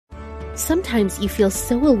Sometimes you feel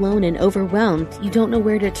so alone and overwhelmed you don't know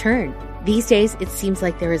where to turn. These days, it seems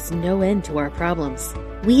like there is no end to our problems.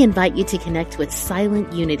 We invite you to connect with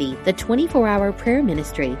Silent Unity, the 24-hour prayer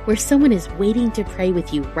ministry where someone is waiting to pray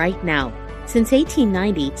with you right now. Since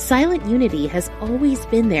 1890, Silent Unity has always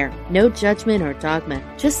been there. No judgment or dogma,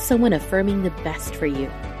 just someone affirming the best for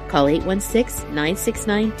you. Call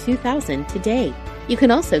 816-969-2000 today. You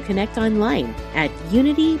can also connect online at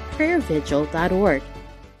unityprayervigil.org.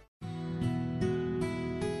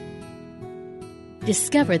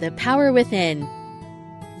 Discover the power within.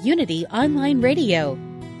 Unity Online Radio.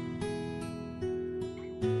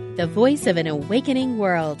 The voice of an awakening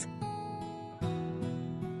world.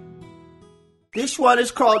 This one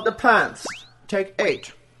is called The Pants. Take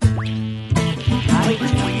 8.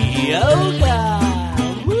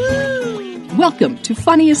 Yoga! Woo! Welcome to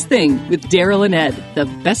Funniest Thing with Daryl and Ed, the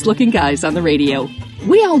best-looking guys on the radio.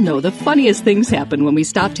 We all know the funniest things happen when we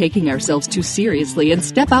stop taking ourselves too seriously and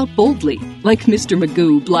step out boldly, like Mr.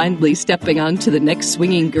 Magoo blindly stepping onto the next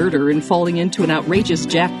swinging girder and falling into an outrageous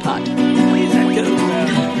jackpot.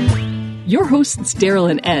 Your hosts, Daryl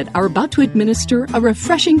and Ed, are about to administer a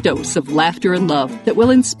refreshing dose of laughter and love that will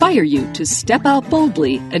inspire you to step out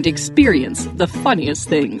boldly and experience the funniest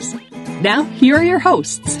things. Now, here are your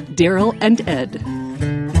hosts, Daryl and Ed.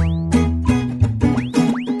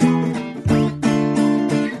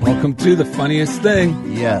 Welcome to The Funniest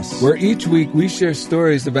Thing. Yes. Where each week we share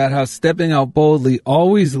stories about how stepping out boldly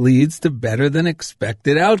always leads to better than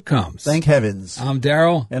expected outcomes. Thank heavens. I'm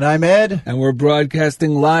Daryl. And I'm Ed. And we're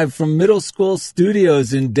broadcasting live from Middle School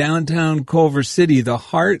Studios in downtown Culver City, the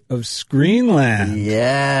heart of Screenland.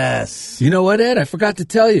 Yes. You know what, Ed? I forgot to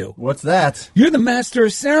tell you. What's that? You're the master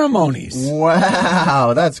of ceremonies.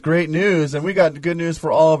 Wow, that's great news. And we got good news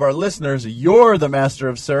for all of our listeners. You're the master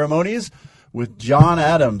of ceremonies with John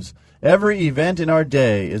Adams. Every event in our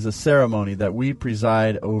day is a ceremony that we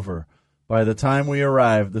preside over. By the time we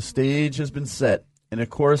arrive, the stage has been set, and it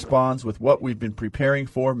corresponds with what we've been preparing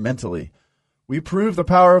for mentally. We prove the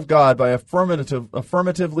power of God by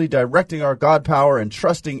affirmatively directing our God power and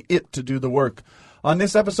trusting it to do the work. On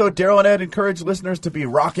this episode, Daryl and Ed encourage listeners to be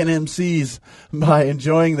rockin' MCs by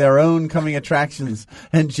enjoying their own coming attractions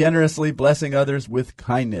and generously blessing others with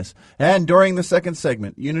kindness. And during the second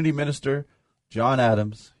segment, Unity Minister John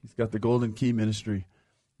Adams, he's got the Golden Key Ministry.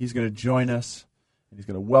 He's going to join us, and he's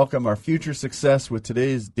going to welcome our future success with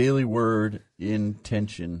today's daily word,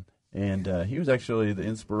 intention. And he was actually the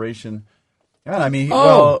inspiration. God, I mean,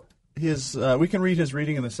 well, his we can read his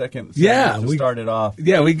reading in the second. Yeah, to start it off.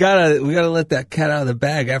 Yeah, we gotta let that cat out of the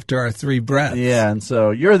bag after our 3 breaths. Yeah, and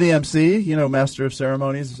so you're the MC. You know, Master of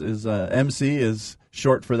Ceremonies is MC is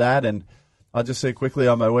short for that. And I'll just say quickly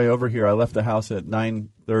on my way over here, I left the house at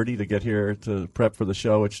 9:30 to get here to prep for the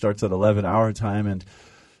show, which starts at 11 our time. And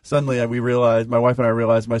suddenly my wife and I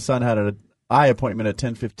realized my son had an eye appointment at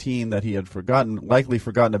 10:15 that he had likely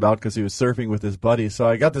forgotten about because he was surfing with his buddy. So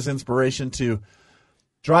I got this inspiration to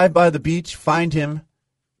drive by the beach, find him,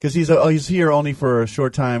 because he's here only for a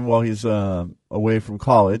short time while he's away from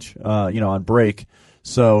college, on break.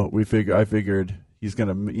 So I figured he's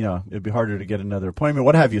gonna, it'd be harder to get another appointment,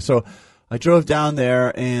 what have you. So I drove down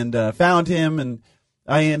there and found him, and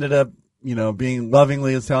I ended up, being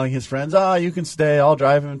lovingly telling his friends, you can stay. I'll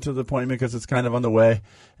drive him to the appointment because it's kind of on the way.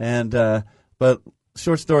 And but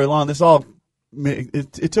short story long,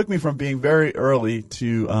 it took me from being very early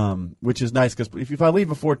to, which is nice because if I leave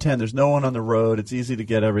before 10, there's no one on the road. It's easy to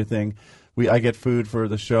get everything. I get food for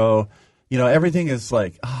the show. Everything is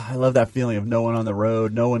like, I love that feeling of no one on the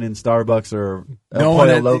road, no one in Starbucks or El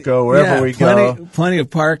Pollo Loco, wherever we go. Plenty of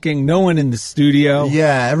parking, no one in the studio.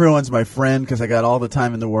 Yeah, everyone's my friend because I got all the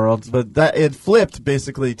time in the world. But it flipped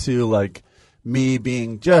basically to like me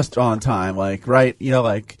being just on time, like, right,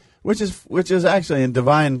 which is actually in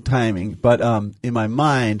divine timing. But in my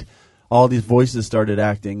mind, all these voices started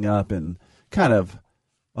acting up and kind of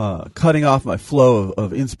cutting off my flow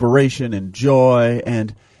of inspiration and joy.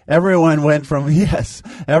 And everyone went from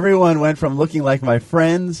looking like my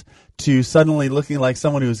friends to suddenly looking like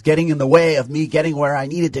someone who was getting in the way of me getting where I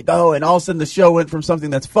needed to go. And all of a sudden the show went from something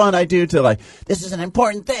that's fun I do to like, this is an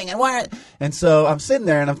important thing. And so I'm sitting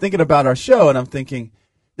there and I'm thinking about our show and I'm thinking,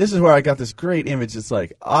 this is where I got this great image. It's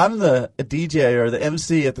like I'm the DJ or the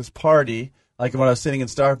MC at this party, like when I was sitting in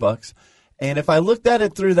Starbucks. And if I looked at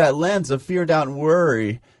it through that lens of fear, doubt, and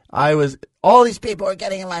worry, all these people are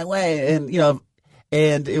getting in my way.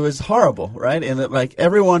 And it was horrible, right? And like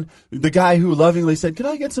everyone, the guy who lovingly said, "Could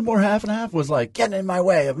I get some more half and half?" was like getting in my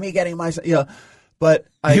way of me getting my, But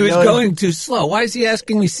he was going too slow. Why is he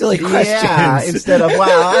asking me silly questions? Yeah, instead of, wow,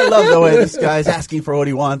 I love the way this guy's asking for what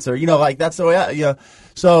he wants, or that's the way.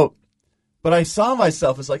 So But I saw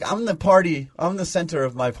myself as like, I'm the center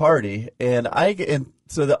of my party. And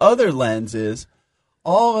so the other lens is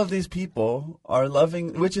all of these people are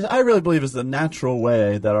loving, which is, I really believe is the natural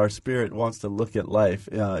way that our spirit wants to look at life.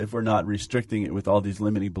 If we're not restricting it with all these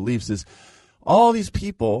limiting beliefs, is all these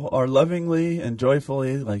people are lovingly and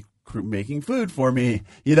joyfully like making food for me.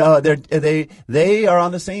 You know, they are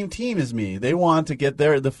on the same team as me. They want to get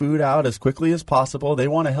the food out as quickly as possible. They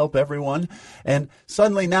want to help everyone. And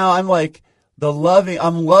suddenly now I'm like,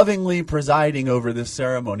 I'm lovingly presiding over this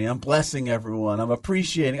ceremony. I'm blessing everyone. I'm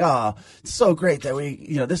appreciating. It's so great that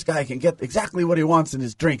this guy can get exactly what he wants in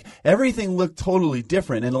his drink. Everything looked totally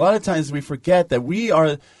different. And a lot of times we forget that we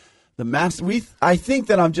are the master. I think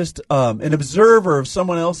that I'm just an observer of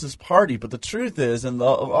someone else's party. But the truth is, and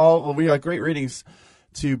we got great readings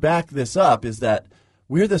to back this up, is that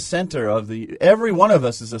we're the center of every one of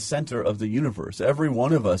us is the center of the universe. Every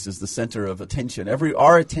one of us is the center of attention.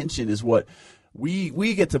 Our attention is what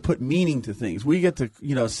we get to put meaning to things. We get to,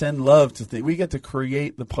 send love to things. We get to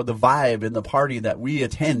create the vibe in the party that we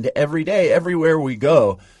attend every day, everywhere we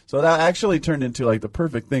go. So that actually turned into like the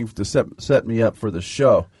perfect thing to set me up for the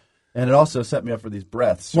show. And it also set me up for these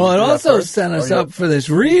breaths. Well, it also set us up for this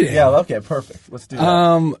reading. Yeah, okay, perfect. Let's do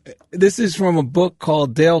that. This is from a book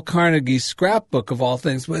called Dale Carnegie's Scrapbook of all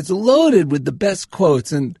things, but it's loaded with the best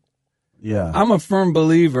quotes. And yeah, I'm a firm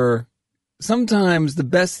believer, sometimes the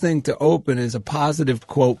best thing to open is a positive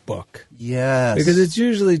quote book. Yes. Because it's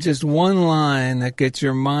usually just one line that gets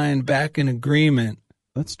your mind back in agreement.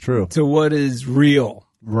 That's true. To what is real.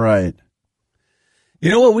 Right. You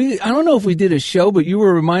know what? I don't know if we did a show, but you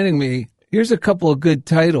were reminding me, here's a couple of good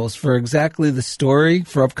titles for exactly the story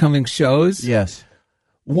for upcoming shows. Yes.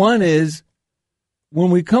 One is, when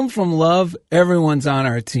we come from love, everyone's on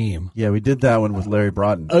our team. Yeah, we did that one with Larry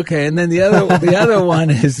Broughton. Okay, and then the other one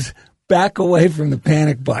is back away from the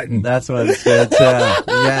panic button. That's what it said.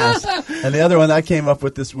 Yes. And the other one I came up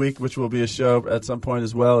with this week, which will be a show at some point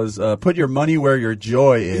as well, is put your money where your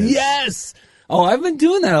joy is. Yes. Oh, I've been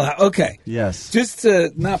doing that a lot. Okay. Yes. Just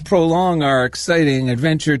to not prolong our exciting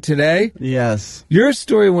adventure today. Yes. Your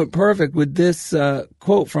story went perfect with this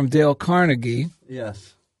quote from Dale Carnegie.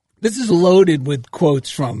 Yes. This is loaded with quotes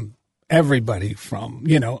from everybody, from,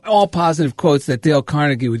 all positive quotes that Dale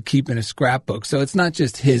Carnegie would keep in a scrapbook. So it's not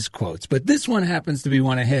just his quotes, but this one happens to be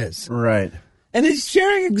one of his. Right. And it's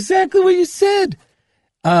sharing exactly what you said.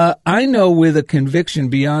 I know with a conviction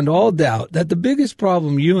beyond all doubt that the biggest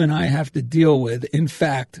problem you and I have to deal with, in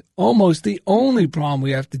fact, almost the only problem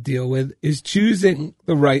we have to deal with, is choosing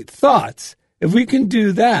the right thoughts. If we can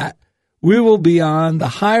do that, we will be on the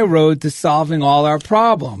high road to solving all our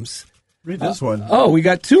problems. Read this one. We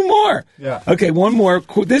got two more. Yeah. Okay, one more.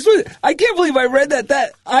 I can't believe I read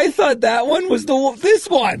that. I thought that one was this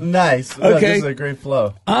one. Nice. Okay. This is a great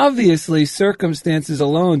flow. Obviously, circumstances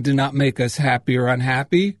alone do not make us happy or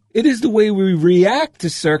unhappy. It is the way we react to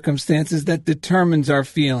circumstances that determines our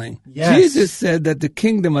feeling. Yes. Jesus said that the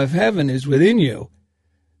kingdom of heaven is within you.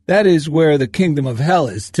 That is where the kingdom of hell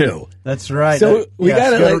is too. That's right. So we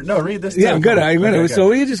gotta read this. Yeah, I'm good. Okay, so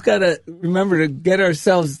we just gotta remember to get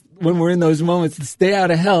ourselves, when we're in those moments, to stay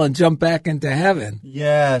out of hell and jump back into heaven.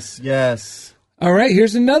 Yes, yes. All right,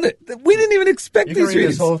 here's another. We didn't even expect you these can read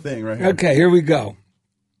readings. this whole thing right here. Okay, here we go.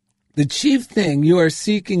 The chief thing you are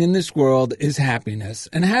seeking in this world is happiness,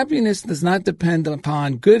 and happiness does not depend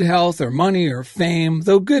upon good health or money or fame,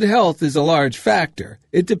 though good health is a large factor.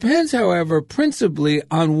 It depends, however, principally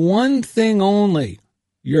on one thing only,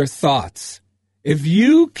 your thoughts. If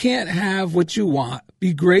you can't have what you want,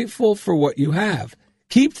 be grateful for what you have.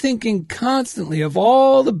 Keep thinking constantly of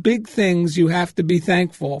all the big things you have to be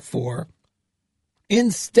thankful for,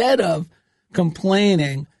 instead of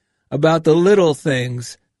complaining about the little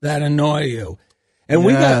things that annoy you. And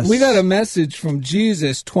yes. we got a message from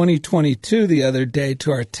Jesus 2022 the other day to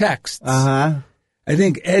our texts. Uh-huh. I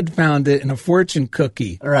think Ed found it in a fortune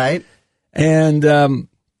cookie. Right. And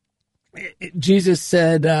Jesus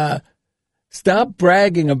said, stop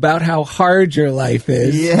bragging about how hard your life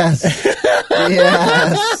is. Yes.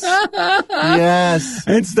 Yes. Yes.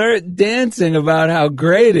 And start dancing about how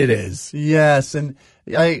great it is. Yes. And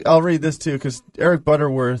I'll read this too, because Eric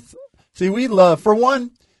Butterworth, we love, for one,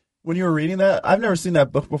 when you were reading that, I've never seen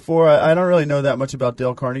that book before. I don't really know that much about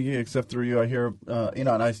Dale Carnegie except through you. I hear, and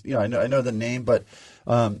I know the name, but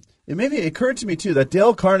it occurred to me too that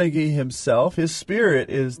Dale Carnegie himself, his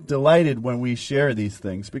spirit is delighted when we share these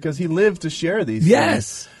things because he lived to share these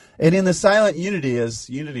yes. things. And in the silent unity, as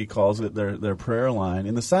Unity calls it, their prayer line,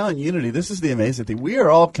 in the silent unity, this is the amazing thing. We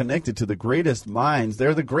are all connected to the greatest minds.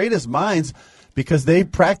 They're the greatest minds because they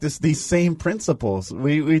practice these same principles.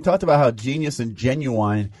 We talked about how genius and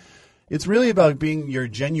genuine It's really about being your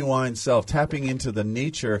genuine self, tapping into the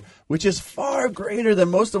nature, which is far greater than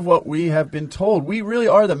most of what we have been told. We really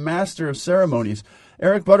are the master of ceremonies.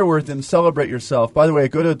 Eric Butterworth in Celebrate Yourself. By the way,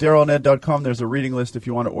 go to DarylNed.com. There's a reading list if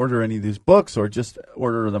you want to order any of these books or just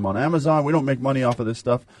order them on Amazon. We don't make money off of this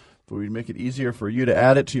stuff, but we make it easier for you to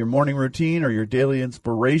add it to your morning routine or your daily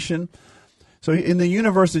inspiration. So in The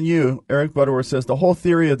Universe in You, Eric Butterworth says the whole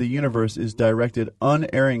theory of the universe is directed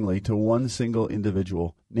unerringly to one single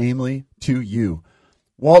individual, namely to you.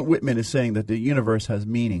 Walt Whitman is saying that the universe has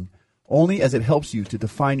meaning only as it helps you to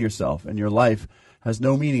define yourself, and your life has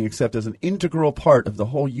no meaning except as an integral part of the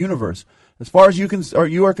whole universe. As far as you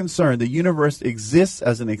are concerned, the universe exists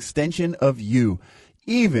as an extension of you,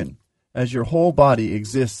 even as your whole body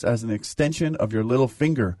exists as an extension of your little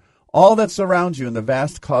finger. All that surrounds you in the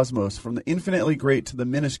vast cosmos, from the infinitely great to the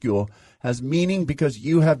minuscule, has meaning because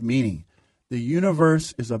you have meaning. The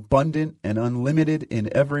universe is abundant and unlimited in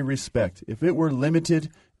every respect. If it were limited,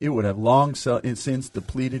 it would have long since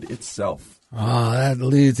depleted itself. Oh, that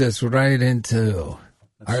leads us right into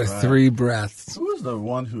our three breaths. Who was the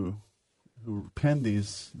one who penned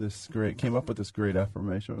came up with this great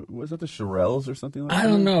affirmation? Was it the Shirelles or something like that? I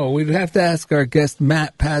don't know. We'd have to ask our guest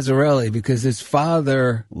Matt Pazzarelli because his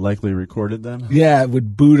father likely recorded them. Yeah,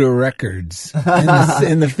 with Buddha Records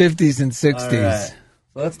in the 50s and 60s. All right.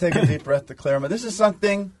 So let's take a deep breath to clear them. This is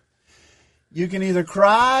something you can either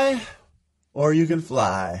cry or you can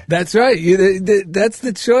fly. That's right. That's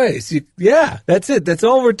the choice. That's it. That's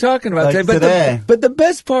all we're talking about like today. But the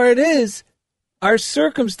best part is our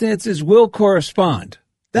circumstances will correspond.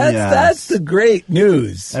 That's the great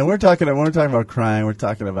news. And when we're talking about crying, we're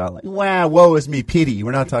talking about like, wow, woe is me, pity.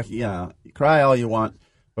 We're not talking, cry all you want.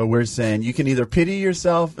 But we're saying you can either pity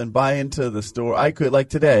yourself and buy into the story. I could, like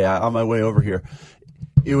today, on my way over here.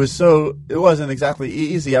 It wasn't exactly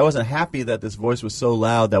easy. I wasn't happy that this voice was so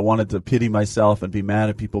loud that wanted to pity myself and be mad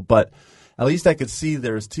at people. But at least I could see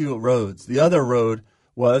there's two roads. The other road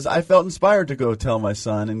was I felt inspired to go tell my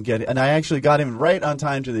son and I actually got him right on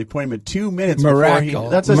time to the appointment 2 minutes before he.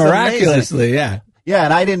 That's miraculously, amazing. Yeah,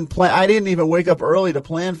 and I didn't even wake up early to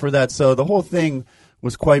plan for that. So the whole thing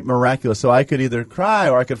was quite miraculous. So I could either cry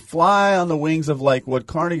or I could fly on the wings of like what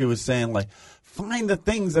Carnegie was saying, like find the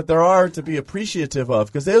things that there are to be appreciative of,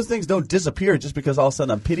 because those things don't disappear just because all of a sudden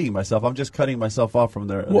I'm pitying myself. I'm just cutting myself off from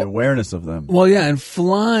the awareness of them. Well, yeah, and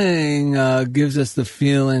flying gives us the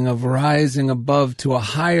feeling of rising above to a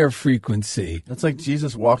higher frequency. That's like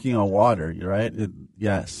Jesus walking on water, right?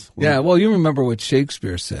 Yes. Yeah, well, you remember what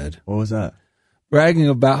Shakespeare said. What was that? Bragging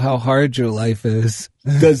about how hard your life is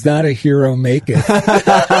does not a hero make it.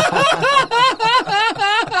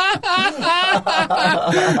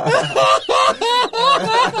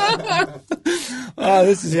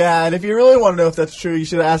 And if you really want to know if that's true, you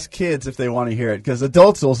should ask kids if they want to hear it, because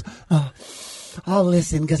adults will, I'll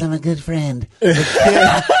listen because I'm a good friend.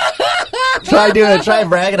 Try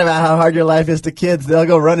bragging about how hard your life is to kids. They'll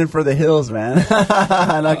go running for the hills, man.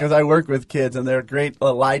 Because I work with kids, and they're a great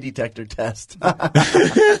lie detector test.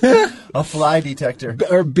 A fly detector.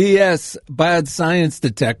 Or BS, bad science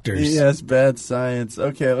detectors. Yes, bad science.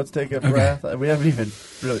 Okay, let's take a breath. We haven't even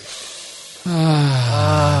really...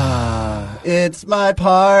 It's my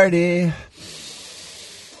party,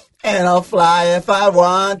 and I'll fly if I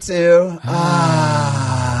want to.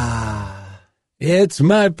 It's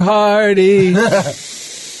my party,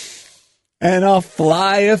 and I'll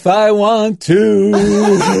fly if I want to.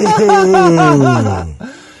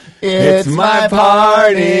 It's my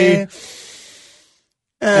party,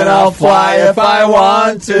 and I'll fly if I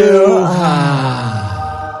want to.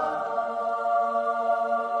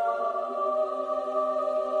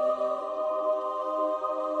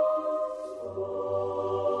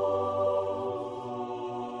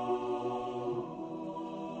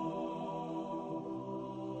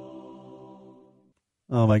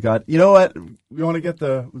 Oh, my God. You know what? You want to get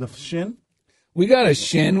the shin? We got a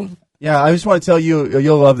shin. Yeah, I just want to tell you,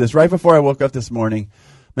 you'll love this. Right before I woke up this morning,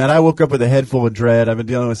 man, I woke up with a head full of dread. I've been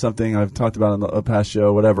dealing with something I've talked about on the past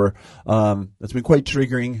show, whatever. That's been quite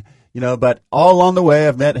triggering, but all along the way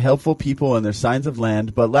I've met helpful people and there's signs of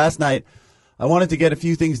land. But last night I wanted to get a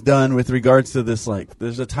few things done with regards to this, like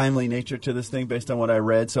there's a timely nature to this thing based on what I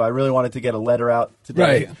read. So I really wanted to get a letter out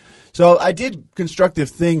today. Right. So I did constructive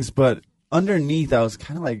things, but underneath, I was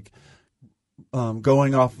kind of like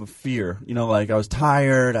going off of fear. Like I was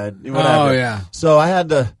tired. Whatever. Oh, yeah. So I had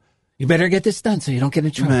to... You better get this done so you don't get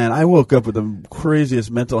in trouble. Man, I woke up with the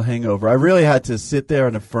craziest mental hangover. I really had to sit there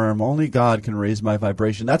and affirm only God can raise my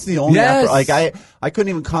vibration. That's the only... Yes. I couldn't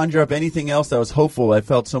even conjure up anything else that was hopeful. I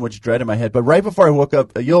felt so much dread in my head. But right before I woke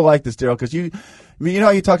up, you'll like this, Daryl, because you know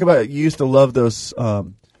how you talk about you used to love those...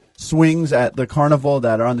 swings at the carnival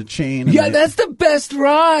that are on the chain. Yeah, that's the best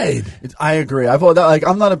ride. I agree.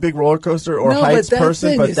 I'm not a big roller coaster or heights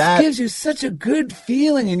person, but that gives you such a good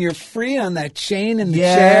feeling, and you're free on that chain in the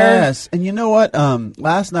chair. Yes, and you know what?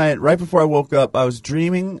 Last night, right before I woke up, I was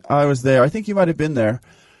dreaming I was there. I think you might have been there,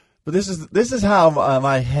 but this is how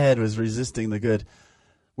my head was resisting the good.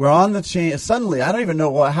 We're on the chain. Suddenly, I don't even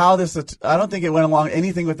know how this. I don't think it went along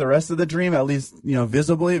anything with the rest of the dream, at least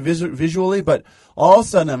visually. But all of a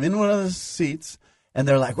sudden, I'm in one of the seats, and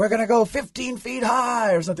they're like, "We're gonna go 15 feet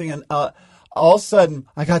high" or something. And all of a sudden,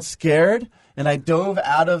 I got scared, and I dove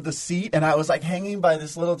out of the seat, and I was like hanging by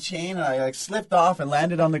this little chain, and I like slipped off and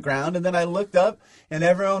landed on the ground. And then I looked up, and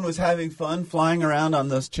everyone was having fun flying around on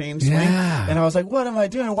this chain swing. Yeah. And I was like, what am I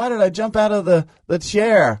doing? Why did I jump out of the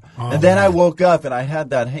chair? And then I woke up, and I had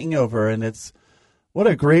that hangover, and what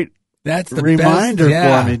a great reminder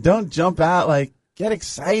for me. Don't jump out, get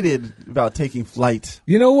excited about taking flight.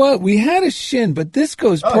 You know what? We had a shin, but this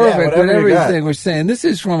goes perfect with everything we're saying. This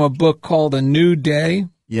is from a book called A New Day.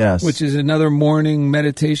 Yes. Which is another morning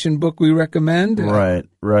meditation book we recommend.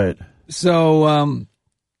 Right. So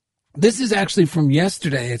this is actually from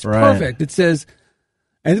yesterday. It's perfect. It says,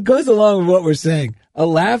 and it goes along with what we're saying, a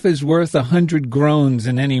laugh is worth 100 groans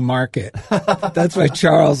in any market. That's by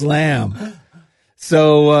Charles Lamb.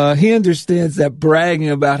 So he understands that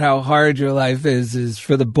bragging about how hard your life is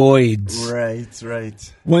for the Boyds.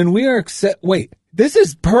 Right. When we are this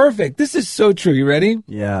is perfect. This is so true. You ready?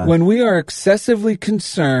 Yeah. When we are excessively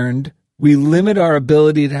concerned, we limit our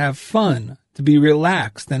ability to have fun, to be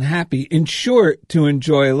relaxed and happy, in short, to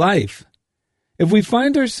enjoy life. If we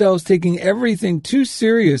find ourselves taking everything too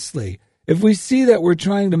seriously, if we see that we're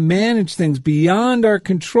trying to manage things beyond our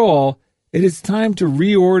control, it is time to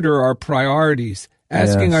reorder our priorities,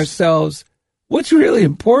 asking ourselves, what's really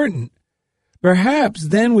important? Perhaps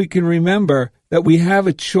then we can remember that we have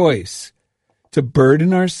a choice to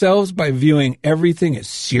burden ourselves by viewing everything as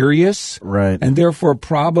serious and therefore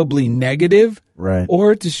probably negative,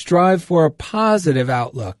 or to strive for a positive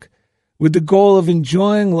outlook with the goal of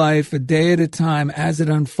enjoying life a day at a time as it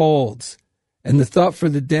unfolds. And the thought for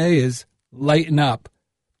the day is lighten up.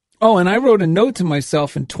 Oh, and I wrote a note to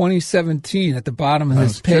myself in 2017 at the bottom of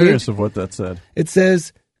this page. I was curious of what that said. It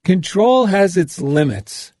says, control has its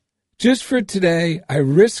limits. Just for today, I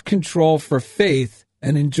risk control for faith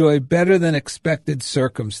and enjoy better than expected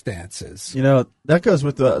circumstances. You know, that goes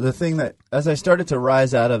with the thing that as I started to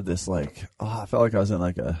rise out of this, I felt like I was in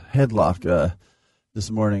a headlock this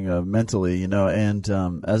morning mentally, and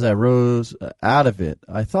as I rose out of it,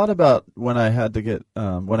 I thought about when I had to get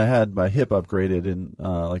when I had my hip upgraded in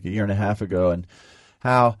a year and a half ago, and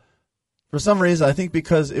how for some reason I think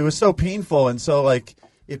because it was so painful and so it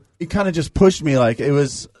kind of just pushed me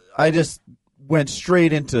I just went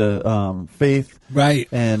straight into faith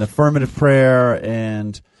and affirmative prayer,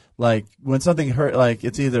 and when something hurt,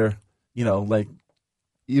 it's either we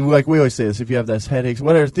always say this, if you have those headaches,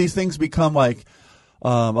 whatever, these things become a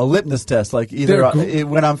litmus test,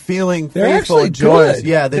 when I'm feeling faithful and joyous,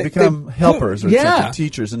 they become helpers or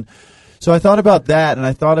teachers. And so I thought about that, and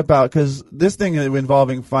I thought about, because this thing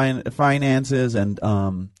involving finances, and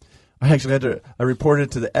I actually had I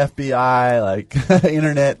reported to the FBI,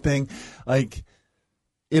 internet thing,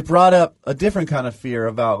 it brought up a different kind of fear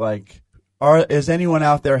about is anyone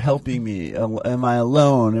out there helping me? Am I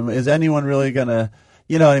alone? Is anyone really gonna,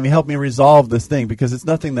 help me resolve this thing? Because it's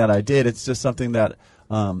nothing that I did. It's just something that,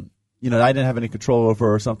 I didn't have any control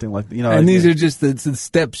over, or something like, And these are just the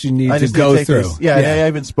steps you need to go through. I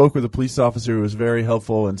even spoke with a police officer who was very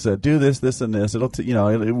helpful and said, do this, this, and this.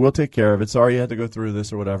 We'll take care of it. Sorry you had to go through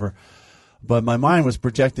this or whatever. But my mind was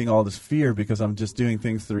projecting all this fear because I'm just doing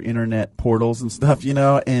things through internet portals and stuff,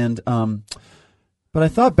 and but I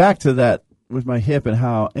thought back to that with my hip and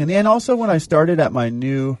how, and also when I started at my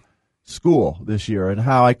new school this year, and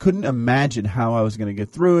how I couldn't imagine how I was going to get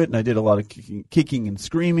through it, and I did a lot of kicking and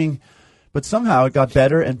screaming, but somehow it got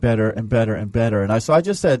better and better and better and better. And so I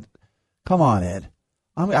just said, come on, Ed,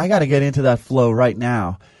 I got to get into that flow right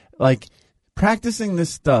now. Practicing this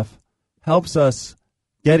stuff helps us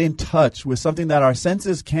get in touch with something that our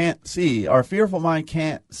senses can't see. Our fearful mind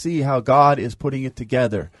can't see how God is putting it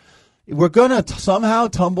together. We're going to somehow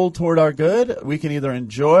tumble toward our good. We can either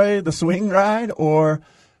enjoy the swing ride or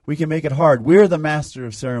we can make it hard. We're the master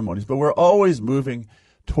of ceremonies, but we're always moving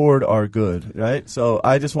toward our good, right? So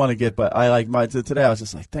I just want to get, but today I was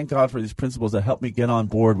just thank God for these principles that help me get on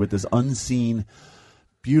board with this unseen,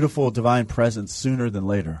 beautiful divine presence sooner than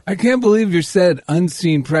later. I can't believe you said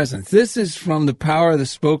unseen presence. This is from The Power of the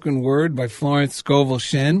Spoken Word by Florence Scovel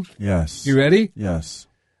Shinn. Yes. You ready? Yes.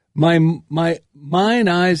 Mine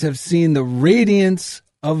eyes have seen the radiance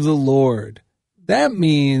of the Lord. That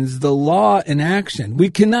means the law in action. We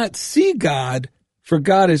cannot see God, for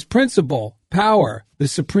God is principle, power, the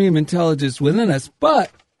supreme intelligence within us,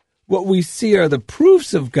 but what we see are the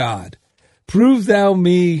proofs of God. Prove thou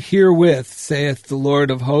me herewith, saith the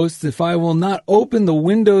Lord of hosts, if I will not open the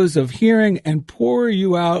windows of hearing and pour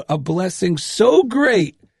you out a blessing so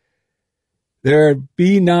great, there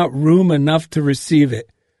be not room enough to receive it.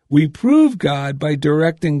 We prove God by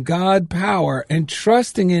directing God power and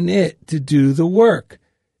trusting in it to do the work.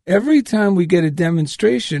 Every time we get a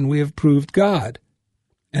demonstration, we have proved God.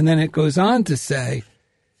 And then it goes on to say,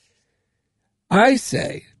 I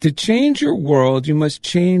say, to change your world, you must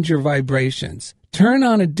change your vibrations. Turn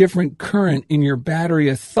on a different current in your battery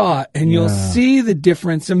of thought, and you'll see the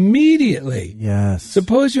difference immediately. Yes.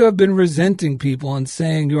 Suppose you have been resenting people and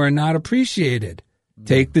saying you are not appreciated.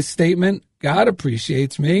 Take the statement, God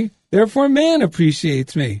appreciates me, therefore man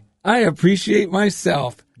appreciates me. I appreciate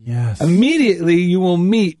myself. Yes. Immediately you will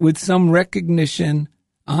meet with some recognition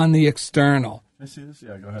on the external. Can I see this?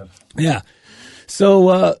 Yeah, go ahead. Yeah.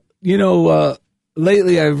 So,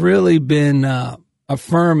 lately I've really been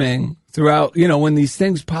affirming throughout, when these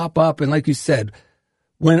things pop up, and like you said,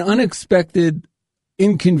 when unexpected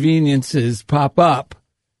inconveniences pop up,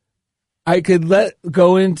 I could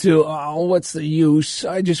go into, what's the use?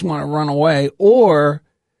 I just want to run away. Or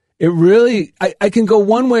it really, I can go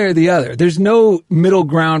one way or the other. There's no middle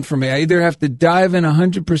ground for me. I either have to dive in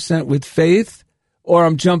 100% with faith, or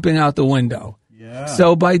I'm jumping out the window. Yeah.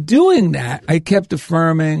 So by doing that, I kept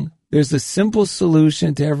affirming there's a simple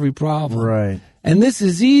solution to every problem. Right. And this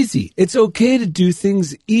is easy. It's okay to do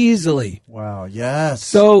things easily. Wow, yes.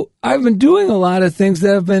 So I've been doing a lot of things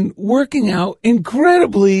that have been working out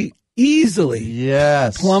incredibly easily.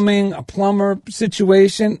 Yes. Plumbing, a plumber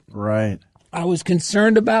situation. Right. I was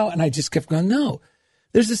concerned about, and I just kept going, no,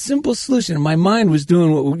 there's a simple solution. And my mind was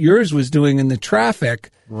doing what yours was doing in the traffic.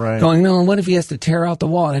 Right. Going, no, and what if he has to tear out the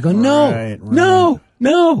wall? And I go, no,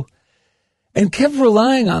 no. And kept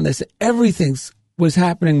relying on this. Everything was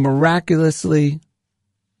happening miraculously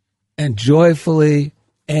and joyfully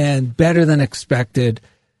and better than expected.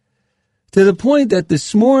 To the point that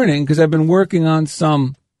this morning, because I've been working on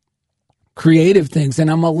some creative things, and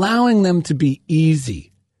I'm allowing them to be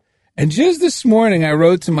easy. And just this morning, I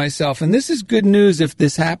wrote to myself, and this is good news if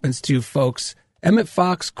this happens to you folks. Emmett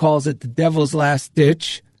Fox calls it the devil's last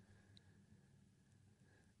ditch.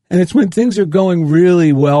 And it's when things are going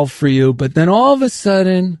really well for you, but then all of a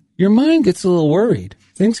sudden, your mind gets a little worried.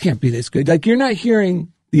 Things can't be this good. Like, you're not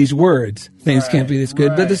hearing these words, things can't be this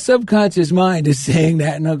good, but the subconscious mind is saying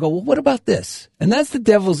that, and I'll go, well, what about this? And that's the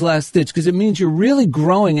devil's last ditch, because it means you're really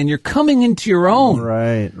growing and you're coming into your own.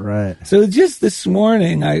 Right. So just this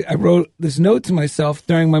morning, I wrote this note to myself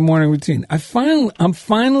during my morning routine. I'm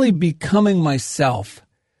finally becoming myself,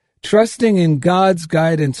 trusting in God's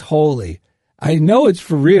guidance wholly. I know it's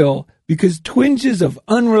for real because twinges of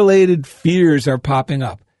unrelated fears are popping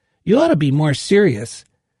up. You ought to be more serious.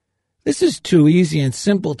 This is too easy and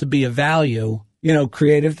simple to be of value.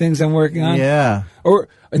 Creative things I'm working on. Yeah.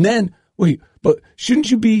 And then, wait, but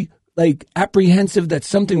shouldn't you be like apprehensive that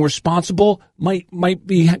something responsible might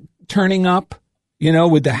be turning up,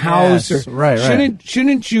 with the house? Yes, or right.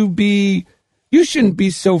 Shouldn't you be, you shouldn't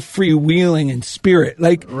be so freewheeling in spirit.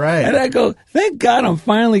 Right. And I go, thank God I'm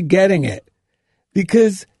finally getting it.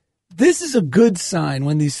 Because this is a good sign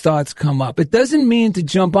when these thoughts come up. It doesn't mean to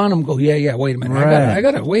jump on them and go, yeah, wait a minute. Right.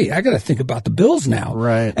 I gotta think about the bills now.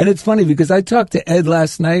 Right. And it's funny because I talked to Ed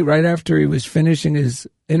last night right after he was finishing his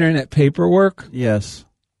internet paperwork. Yes.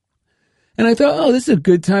 And I thought, this is a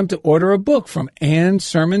good time to order a book from Anne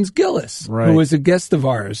Sermons Gillis, who was a guest of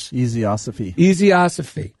ours.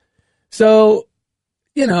 Easy-osophy. So,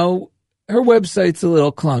 her website's a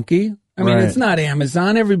little clunky. I mean, It's not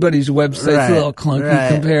Amazon. Everybody's website's a little clunky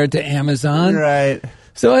compared to Amazon. Right.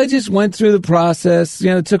 So I just went through the process.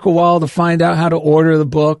 It took a while to find out how to order the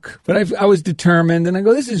book, but I was determined, and I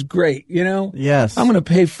go, this is great, Yes. I'm going to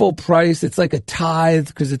pay full price. It's like a tithe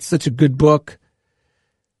because it's such a good book.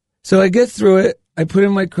 So I get through it. I put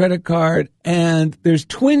in my credit card, and there's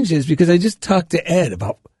twinges because I just talked to Ed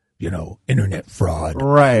about, internet fraud.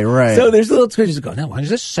 Right. So there's little twinges that go, no,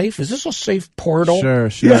 is this safe? Is this a safe portal? Sure.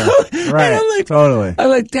 Right. And I'm like, totally. I'm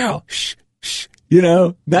like, Daryl, shh,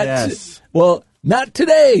 Yes. not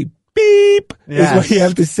today. Beep Yes. is what you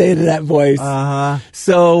have to say to that voice. Uh-huh.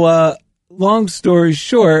 So, long story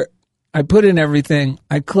short, I put in everything.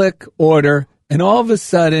 I click order, and all of a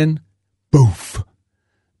sudden, boof.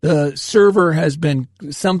 The server has been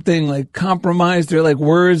something like compromised. They're like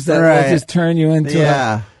words that will just turn you into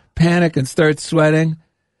a panic and start sweating.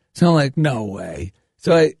 So I'm like, no way.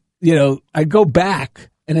 So I go back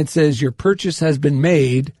and it says your purchase has been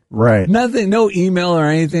made. Right. Nothing, no email or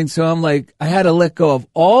anything. So I'm like, I had to let go of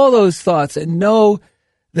all those thoughts and know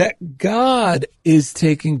that God is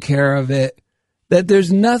taking care of it, that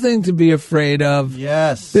there's nothing to be afraid of.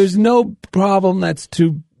 Yes. There's no problem that's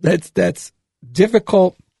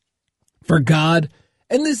difficult for God.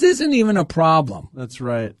 And this isn't even a problem. That's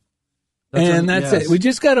right. That's it. We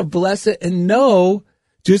just got to bless it and know,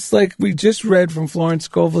 just like we just read from Florence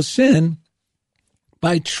Scovel Shinn,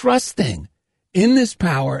 by trusting in this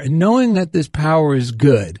power and knowing that this power is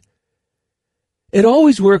good, it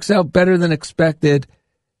always works out better than expected.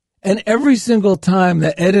 And every single time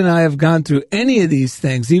that Ed and I have gone through any of these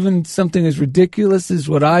things, even something as ridiculous as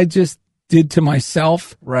what I just did to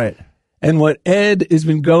myself, right, and what Ed has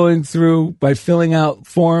been going through by filling out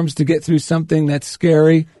forms to get through something that's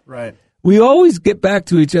scary, right, we always get back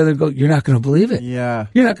to each other and go, you're not going to believe it. Yeah.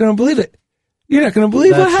 You're not going to believe it. You're not going to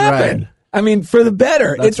believe what happened. Right. I mean, for the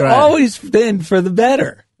better. It's always been for the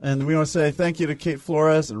better. And we want to say thank you to Kate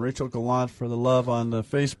Flores and Rachel Gallant for the love on the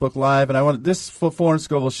Facebook Live. And I want this for Florence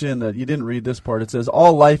Scovel Shinn, that you didn't read this part. It says,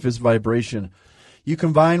 all life is vibration. You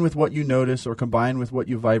combine with what you notice or combine with what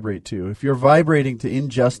you vibrate to. If you're vibrating to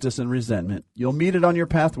injustice and resentment, you'll meet it on your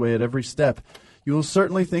pathway at every step. You will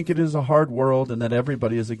certainly think it is a hard world and that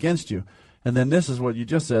everybody is against you. And then this is what you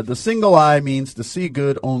just said. The single eye means to see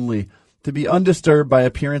good only, to be undisturbed by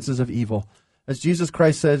appearances of evil. As Jesus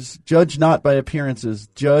Christ says, judge not by appearances,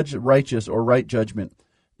 judge righteous or right judgment.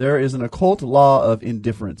 There is an occult law of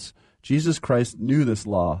indifference. Jesus Christ knew this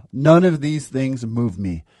law. None of these things move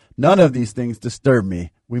me. None of these things disturb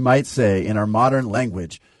me. We might say in our modern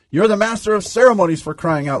language, you're the master of ceremonies, for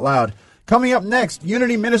crying out loud. Coming up next,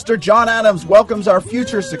 Unity Minister John Adams welcomes our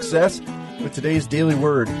future success with today's daily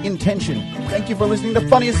word, intention. Thank you for listening to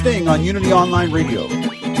Funniest Thing on Unity Online Radio.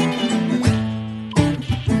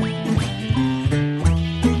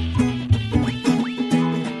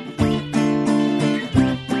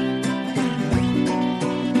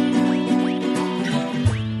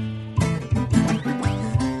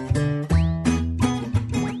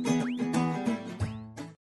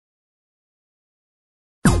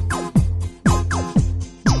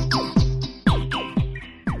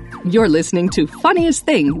 You're listening to Funniest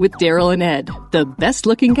Thing with Daryl and Ed, the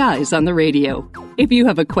best-looking guys on the radio. If you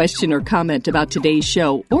have a question or comment about today's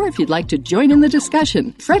show, or if you'd like to join in the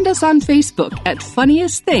discussion, friend us on Facebook at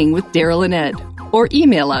Funniest Thing with Daryl and Ed, or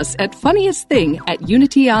email us at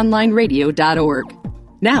funniestthing@unityonlineradio.org.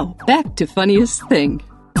 Now, back to Funniest Thing.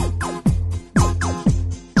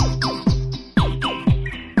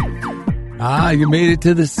 You made it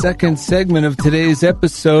to the second segment of today's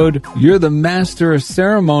episode. You're the Master of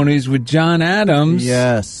Ceremonies with John Adams.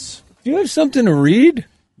 Yes. Do you have something to read?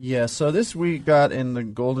 Yeah, so this we got in the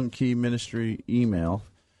Golden Key Ministry email.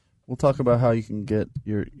 We'll talk about how you can get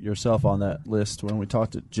yourself on that list when we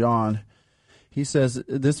talk to John. He says,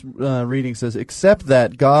 this reading says, accept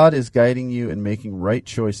that God is guiding you and making right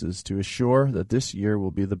choices to assure that this year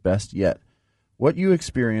will be the best yet. What you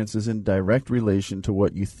experience is in direct relation to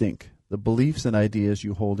what you think, the beliefs and ideas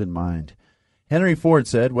you hold in mind. Henry Ford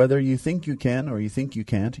said, whether you think you can or you think you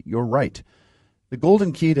can't, you're right. The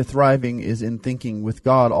golden key to thriving is in thinking with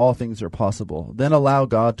God all things are possible. Then allow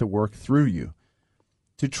God to work through you.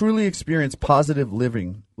 To truly experience positive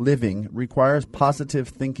living requires positive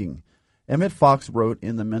thinking. Emmett Fox wrote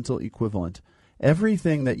in The Mental Equivalent,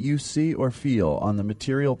 everything that you see or feel on the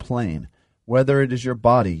material plane, whether it is your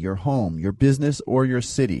body, your home, your business, or your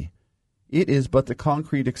city, it is but the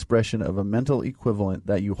concrete expression of a mental equivalent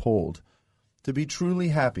that you hold. To be truly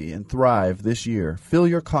happy and thrive this year, fill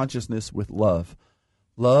your consciousness with love.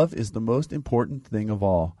 Love is the most important thing of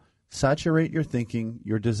all. Saturate your thinking,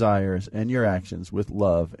 your desires, and your actions with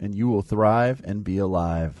love, and you will thrive and be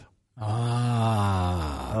alive.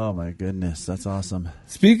 Oh, my goodness. That's awesome.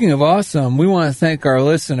 Speaking of awesome, we want to thank our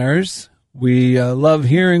listeners. We love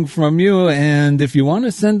hearing from you, and if you want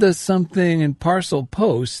to send us something in parcel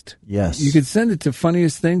post, yes, you can send it to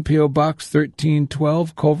Funniest Thing, P.O. Box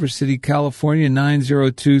 1312, Culver City, California,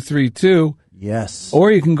 90232. Yes. Or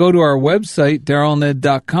you can go to our website,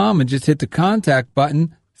 DarylNed.com, and just hit the contact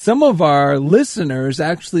button. Some of our listeners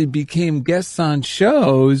actually became guests on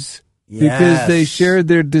shows because they shared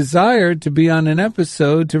their desire to be on an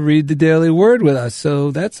episode to read the Daily Word with us.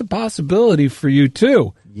 So that's a possibility for you,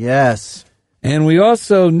 too. Yes. And we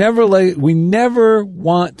also never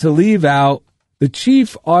want to leave out the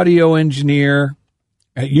chief audio engineer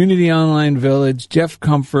at Unity Online Village, Jeff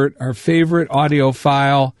Comfort, our favorite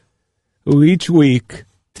audiophile, who each week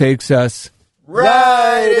takes us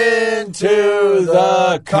right into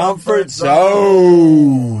the comfort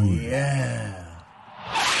zone. Yeah.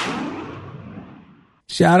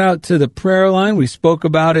 Shout out to the prayer line. We spoke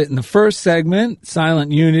about it in the first segment,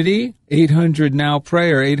 Silent Unity,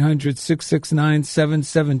 800-NOW-PRAY or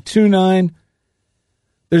 800-669-7729.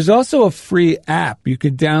 There's also a free app you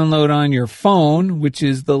could download on your phone, which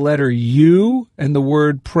is the letter U and the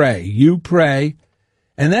word pray. You pray.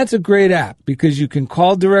 And that's a great app because you can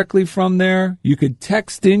call directly from there. You could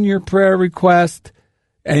text in your prayer request,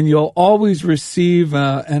 and you'll always receive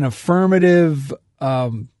an affirmative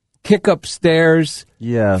kick upstairs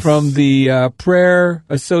from the prayer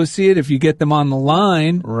associate if you get them on the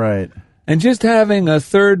line. Right. And just having a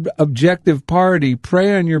third objective party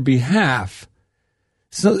pray on your behalf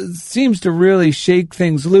seems to really shake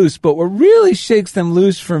things loose. But what really shakes them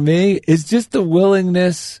loose for me is just the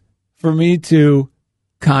willingness for me to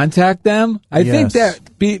contact them. I think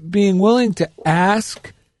that being willing to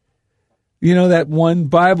ask, that one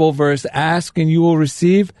Bible verse, ask and you will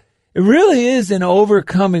receive, it really is in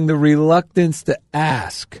overcoming the reluctance to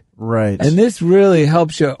ask. Right. And this really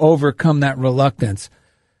helps you overcome that reluctance.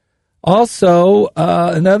 Also,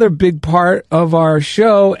 another big part of our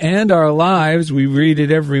show and our lives, we read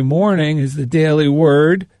it every morning, is the Daily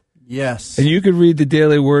Word. Yes. And you can read the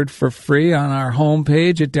Daily Word for free on our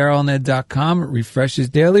homepage at DarylNed.com. It refreshes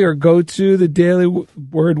daily, or go to the Daily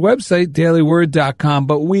Word website, dailyword.com.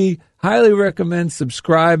 But we highly recommend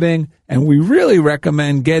subscribing, and we really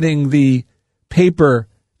recommend getting the paper,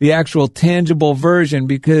 the actual tangible version,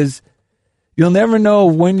 because you'll never know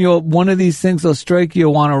when one of these things will strike you.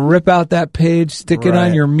 You'll want to rip out that page, stick it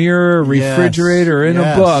on your mirror, refrigerator, in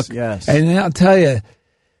a book. Yes. And I'll tell you,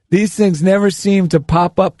 these things never seem to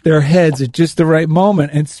pop up their heads at just the right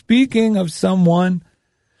moment. And speaking of someone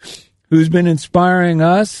who's been inspiring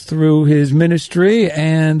us through his ministry,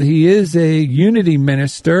 and he is a Unity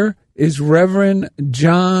minister, is Reverend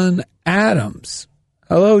John Adams.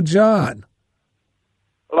 Hello, John.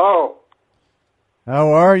 Hello.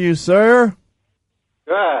 How are you, sir?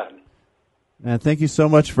 Good. And thank you so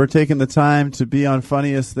much for taking the time to be on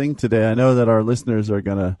Funniest Thing today. I know that our listeners are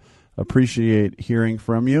going to appreciate hearing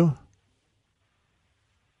from you.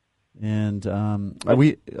 And I'm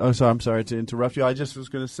sorry to interrupt you. I just was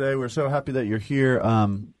going to say we're so happy that you're here,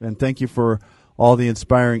 and thank you for all the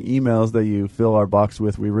inspiring emails that you fill our box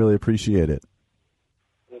with. We really appreciate it.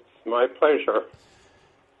 It's my pleasure.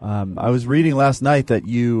 I was reading last night that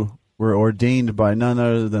you were ordained by none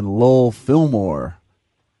other than Lowell Fillmore.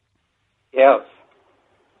 Yes.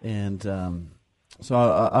 And so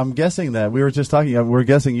I'm guessing that we were just talking. We're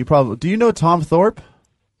guessing you probably. Do you know Tom Thorpe?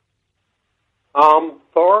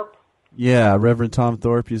 Thorpe? Yeah, Reverend Tom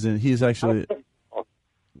Thorpe. He's actually.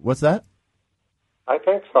 What's that? I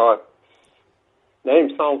think so.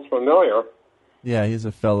 Name sounds familiar. Yeah, he's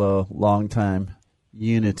a fellow longtime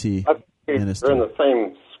Unity minister. We're in the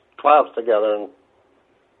same class together.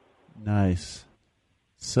 Nice.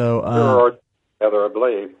 So. We're together, I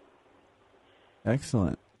believe.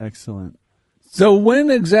 Excellent. So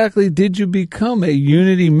when exactly did you become a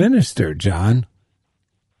Unity minister, John?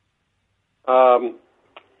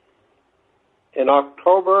 In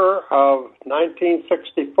October of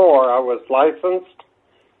 1964, I was licensed,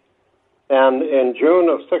 and in June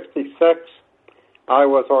of 66, I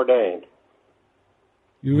was ordained.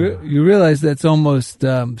 You realize that's almost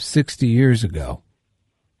 60 years ago.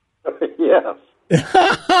 Yes.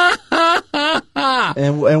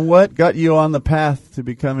 And what got you on the path to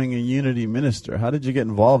becoming a Unity minister? How did you get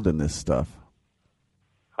involved in this stuff?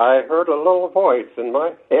 I heard a little voice in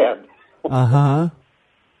my head. Uh-huh.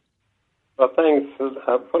 The things,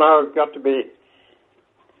 when I got to be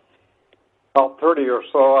about 30 or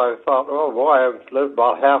so, I thought, oh boy, I've lived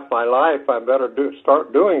about half my life. I better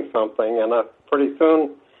start doing something. And pretty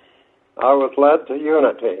soon I was led to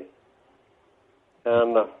Unity.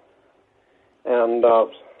 And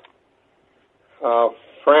a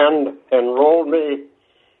friend enrolled me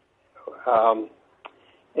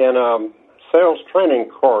in a sales training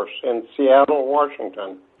course in Seattle,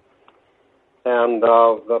 Washington. And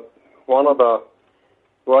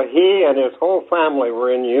he and his whole family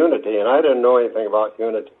were in Unity, and I didn't know anything about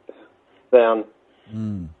Unity then.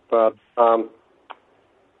 But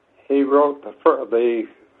he wrote the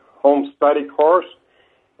home study course,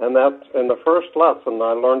 and that's in the first lesson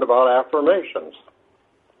I learned about affirmations.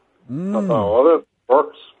 I thought, well, this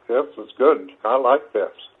works. This is good. I like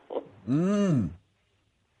this. And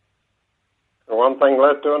one thing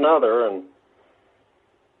led to another, and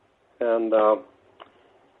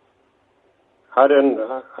I didn't.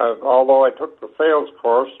 Although I took the sales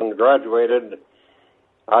course and graduated,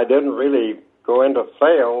 I didn't really go into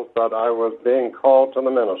sales, but I was being called to the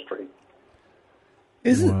ministry.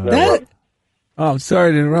 Isn't that? Oh, I'm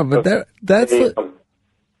sorry to interrupt, but that's. It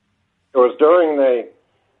was during the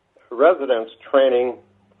residence training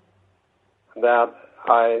that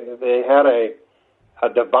they had a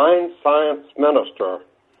divine science minister,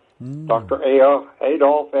 Dr.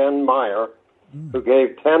 Adolf N. Meyer, who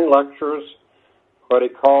gave 10 lectures, what he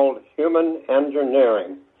called human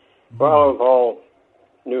engineering. Well, it was all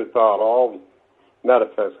New Thought, all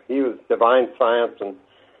metaphysics. He was divine science, and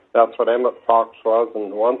that's what Emmett Fox was,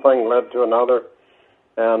 and one thing led to another.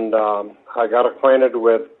 And I got acquainted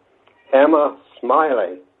with Emma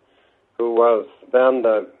Smiley, who was then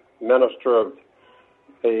the minister of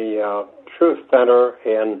the Truth Center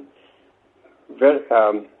in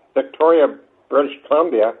Victoria, British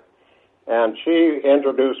Columbia, and she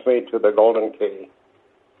introduced me to the Golden Key.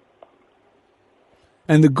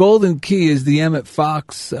 And the Golden Key is the Emmett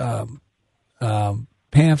Fox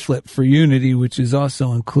pamphlet for Unity, which is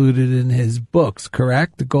also included in his books,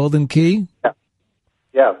 correct? The Golden Key? Yeah.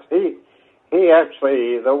 Yes. He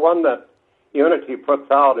actually, the one that Unity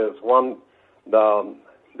puts out is the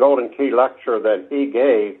Golden Key lecture that he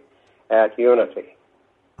gave at Unity.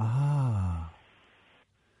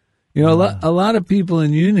 You know, a lot of people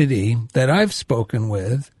in Unity that I've spoken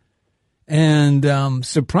with, and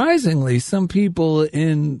surprisingly, some people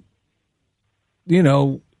in,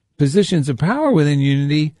 positions of power within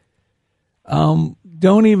Unity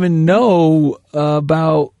don't even know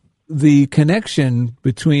about the connection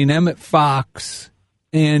between Emmett Fox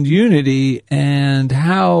and Unity and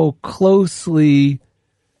how close he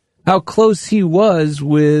was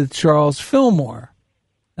with Charles Fillmore.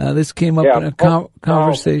 This came up in a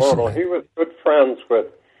conversation. He was good friends with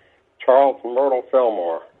Charles Myrtle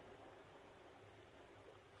Fillmore.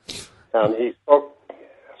 And he spoke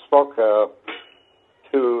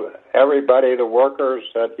to everybody, the workers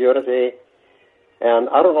at Unity. And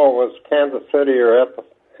I don't know if it was Kansas City or at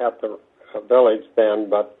the village then,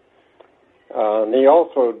 but and he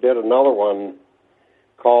also did another one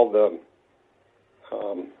called the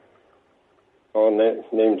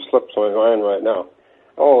name slips my mind right now.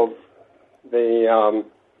 The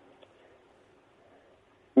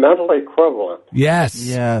mental equivalent.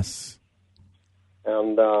 Yes.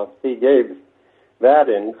 And he gave that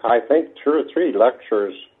in, I think, 2 or 3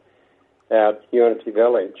 lectures at Unity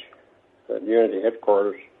Village, at Unity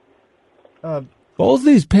headquarters. Both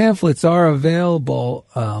these pamphlets are available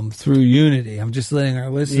through Unity. I'm just letting our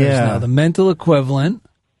listeners know. The mental equivalent,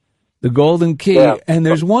 the Golden Key, and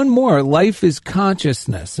there's one more, Life is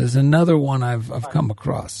Consciousness, is another one I've come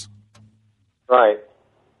across. Right.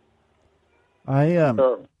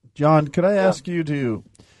 John, could I ask you to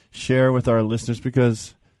share with our listeners,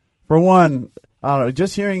 because for one, I don't know,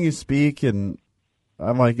 just hearing you speak, and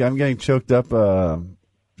I'm getting choked up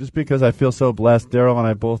just because I feel so blessed. Daryl and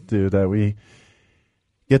I both do, that we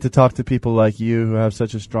get to talk to people like you who have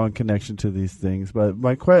such a strong connection to these things. But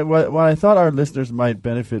what I thought our listeners might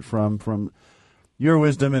benefit from your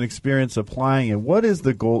wisdom and experience applying it. What is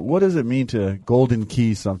the goal? What does it mean to golden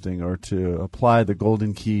key something, or to apply the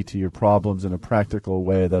golden key to your problems in a practical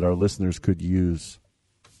way that our listeners could use?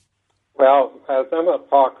 Well, as Emmett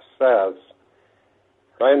Fox says,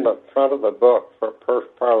 right in the front of the book, for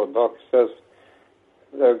first part of the book, says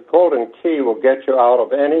the golden key will get you out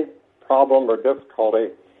of any problem or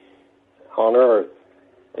difficulty on earth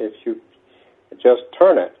if you just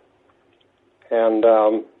turn it. And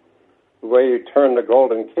the way you turn the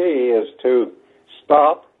golden key is to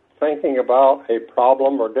stop thinking about a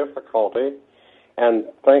problem or difficulty and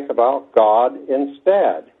think about God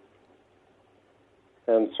instead.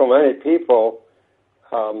 And so many people,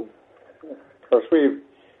 of course,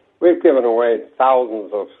 we've given away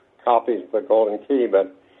thousands of copies of the Golden Key,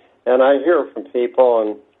 and I hear from people,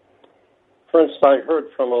 and for instance, I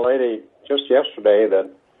heard from a lady just yesterday that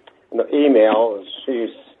in the email,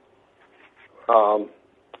 she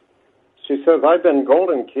says, I've been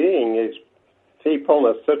golden keying these people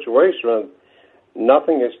in a situation and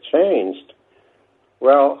nothing has changed.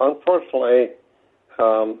 Well, unfortunately,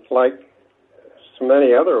 like so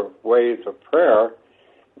many other ways of prayer,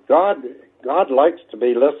 God likes to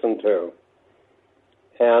be listened to.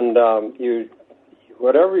 And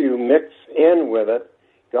whatever you mix in with it,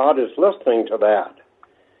 God is listening to that.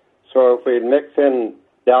 So if we mix in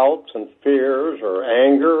doubts and fears or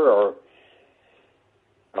anger or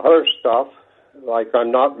other stuff, like I'm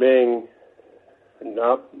not getting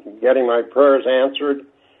my prayers answered,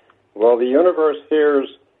 well, the universe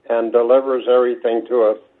hears and delivers everything to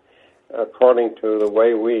us according to the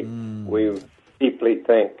way we deeply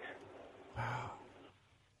think.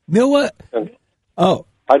 You know what?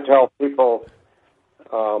 I tell people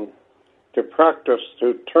to practice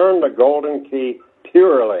to turn the golden key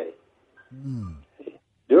purely.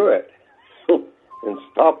 Do it. And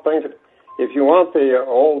stop thinking. If you want the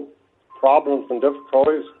old problems and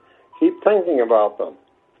difficulties, keep thinking about them.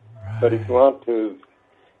 Right. But if you want to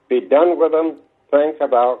be done with them, think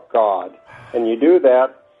about God. And you do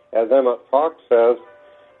that, as Emmett Fox says,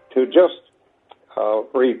 to just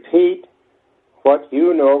repeat what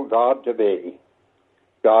you know God to be.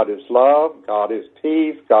 God is love, God is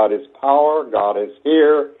peace, God is power, God is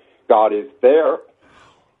here, God is there,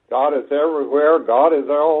 God is everywhere, God is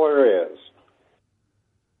all there is.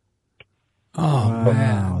 Oh,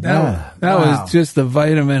 man. That was just the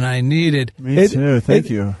vitamin I needed. Me too. Thank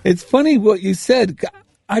you. It's funny what you said.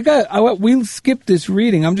 We skipped this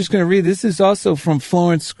reading. I'm just going to read. This is also from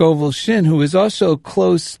Florence Scovel Shinn, who is also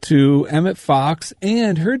close to Emmett Fox,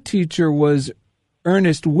 and her teacher was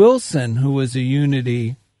Ernest Wilson, who was a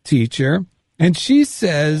Unity teacher. And she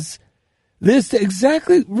says this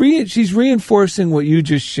exactly, she's reinforcing what you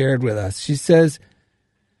just shared with us. She says,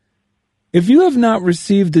 if you have not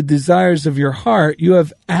received the desires of your heart, you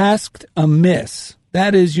have asked amiss.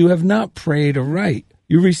 That is, you have not prayed aright.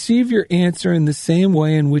 You receive your answer in the same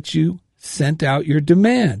way in which you sent out your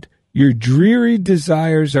demand. Your dreary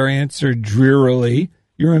desires are answered drearily.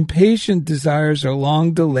 Your impatient desires are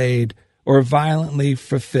long delayed or violently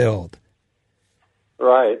fulfilled.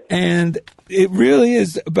 Right. And it really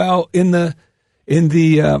is about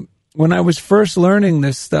when I was first learning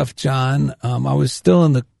this stuff, John, I was still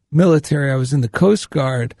in the military. I was in the Coast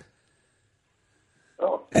Guard.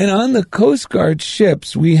 Oh. And on the Coast Guard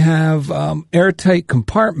ships, we have airtight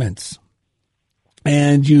compartments.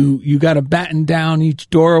 And you got to batten down each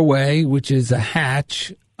doorway, which is a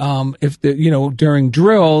hatch, during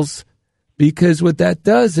drills, because what that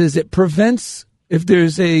does is it prevents if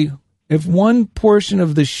one portion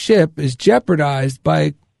of the ship is jeopardized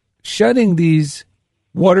by shutting these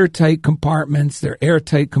watertight compartments, they're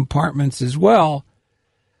airtight compartments as well.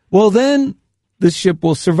 Well, then the ship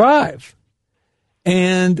will survive.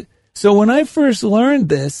 And so when I first learned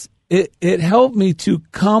this, it helped me to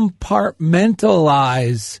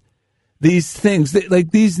compartmentalize these things,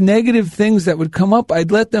 like these negative things that would come up.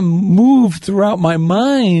 I'd let them move throughout my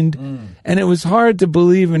mind. And it was hard to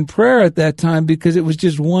believe in prayer at that time because it was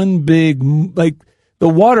just one big, like the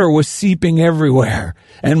water was seeping everywhere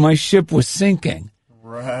and my ship was sinking.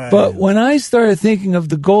 Right. But when I started thinking of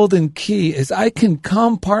the golden key is I can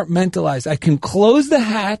compartmentalize. I can close the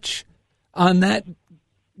hatch on that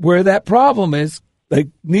where that problem is. Like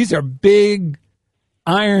these are big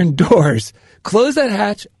iron doors. Close that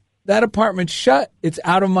hatch, that apartment shut, it's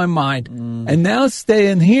out of my mind. And now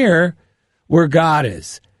stay in here where God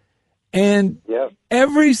is. And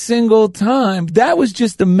every single time, that was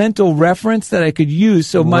just a mental reference that I could use.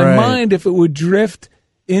 So my mind, if it would drift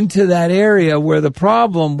into that area where the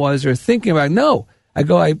problem was or thinking about, no,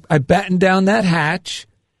 I batten down that hatch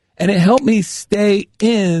and it helped me stay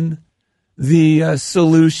in the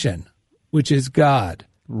solution, which is God.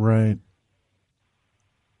 Right.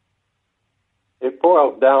 It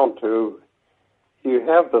boils down to you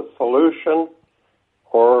have the solution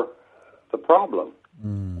or the problem,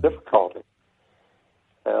 difficulty.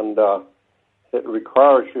 And it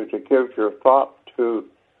requires you to give your thought to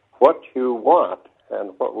what you want.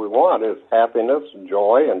 And what we want is happiness,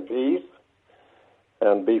 joy, and peace,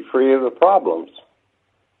 and be free of the problems.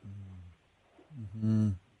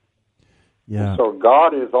 Yeah. So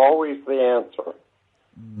God is always the answer.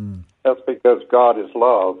 That's because God is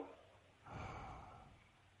love.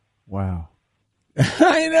 Wow.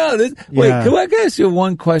 I know. Wait, can I ask you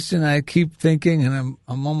one question I keep thinking, and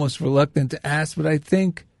I'm almost reluctant to ask, but I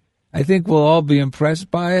think we'll all be impressed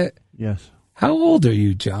by it. Yes. How old are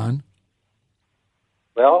you, John?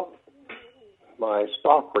 Well, my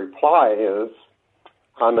stock reply is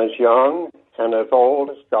I'm as young and as old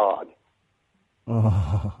as God.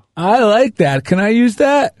 Oh. I like that. Can I use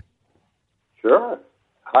that? Sure.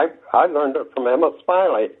 I learned it from Emma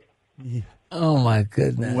Smiley. Yeah. Oh, my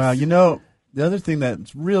goodness. Wow. The other thing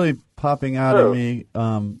that's really popping out at me,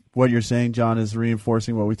 what you're saying, John, is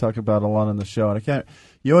reinforcing what we talk about a lot on the show. And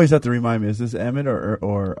you always have to remind me, is this Emmett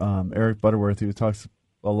or Eric Butterworth who talks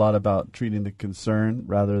a lot about treating the concern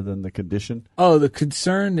rather than the condition? Oh, the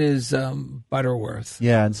concern is Butterworth.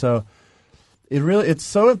 Yeah, and so it's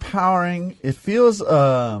so empowering. It feels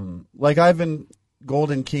like I've been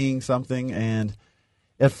golden keying something, and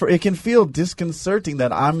it can feel disconcerting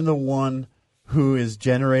that I'm the one who is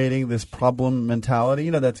generating this problem mentality,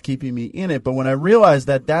 that's keeping me in it. But when I realize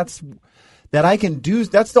that I can do,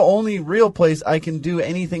 that's the only real place I can do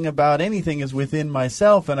anything about anything is within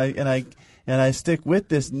myself, and I stick with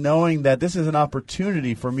this, knowing that this is an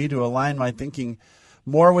opportunity for me to align my thinking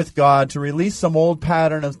more with God, to release some old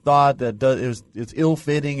pattern of thought that it's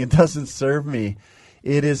ill-fitting, it doesn't serve me.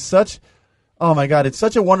 It is such Oh, my God. It's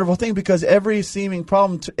such a wonderful thing because every seeming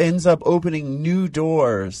problem ends up opening new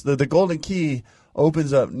doors. The golden key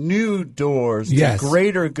opens up new doors to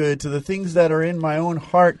greater good, to the things that are in my own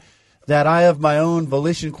heart that I have my own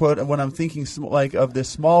volition, quote, and when I'm thinking like of this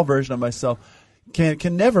small version of myself,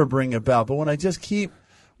 can never bring about. But when I just keep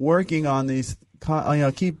working on these,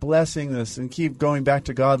 keep blessing this and keep going back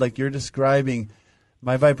to God like you're describing,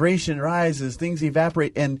 my vibration rises, things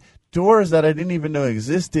evaporate, and doors that I didn't even know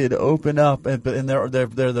existed open up, and they're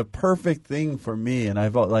the perfect thing for me, and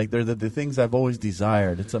they're the things I've always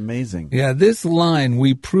desired. It's amazing. Yeah, this line,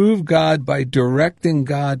 we prove God by directing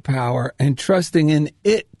God power and trusting in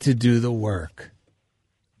it to do the work.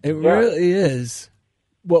 It really is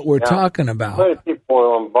what we're talking about. Many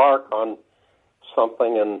people embark on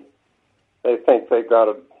something and they think they've got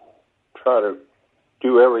to try to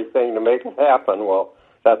do everything to make it happen. Well,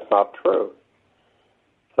 that's not true.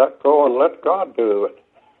 Let go and let God do it.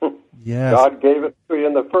 Yes. God gave it to you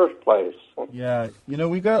in the first place. Yeah.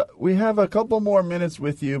 We have a couple more minutes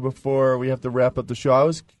with you before we have to wrap up the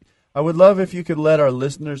show. I would love if you could let our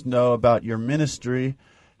listeners know about your ministry,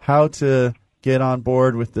 how to get on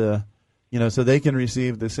board with so they can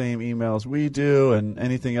receive the same emails we do, and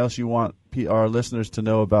anything else you want our listeners to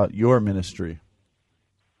know about your ministry.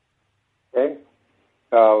 Okay.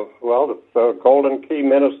 Well, the Golden Key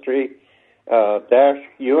Ministry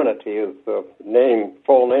Unity is the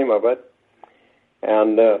full name of it.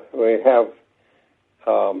 And we have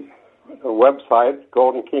a website,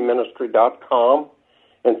 goldenkeyministry.com.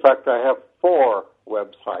 In fact, I have 4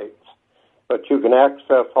 websites, but you can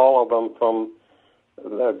access all of them from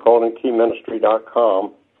the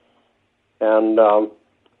goldenkeyministry.com. And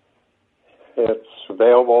it's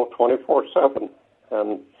available 24/7.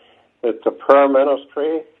 And it's a prayer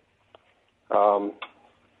ministry.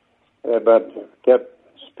 But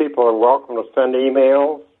people are welcome to send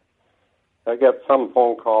emails. I get some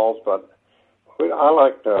phone calls, but I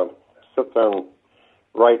like to sit there and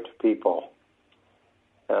write to people.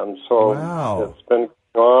 And so It's been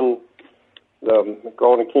on. The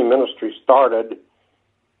Golden Key Ministry started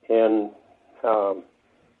in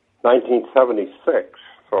 1976,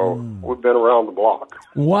 so we've been around the block.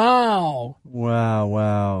 Wow.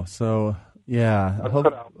 So, yeah.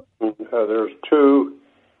 There's 2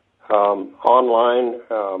 online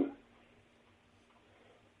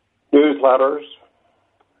newsletters,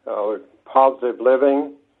 Positive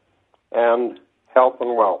Living and Health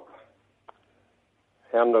and Wealth.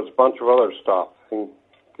 And there's a bunch of other stuff. You can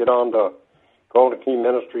get on to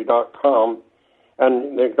goldenkeyministry.com,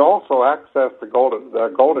 and they can also access the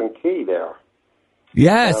Golden Key there.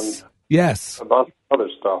 Yes, a bunch of other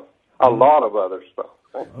stuff, a lot of other stuff.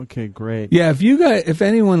 Okay, great. Yeah, if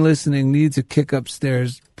anyone listening needs a kick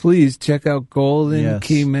upstairs, please check out Golden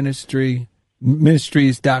Key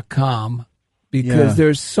Ministries.com, because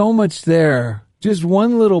there's so much there. Just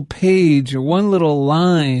one little page or one little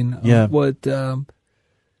line of what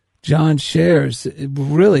John shares, it will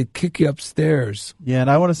really kick you upstairs. Yeah,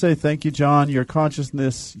 and I want to say thank you, John. Your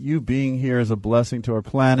consciousness, you being here, is a blessing to our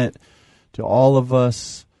planet, to all of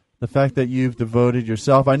us. The fact that you've devoted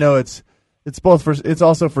yourself. I know it's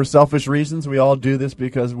also for selfish reasons. We all do this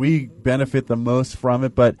because we benefit the most from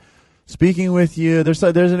it. But speaking with you, there's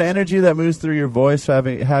an energy that moves through your voice,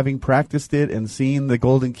 having practiced it and seen the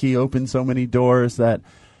Golden Key open so many doors that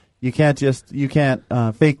you can't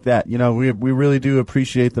fake that. We really do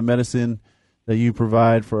appreciate the medicine that you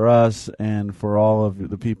provide for us and for all of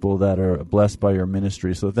the people that are blessed by your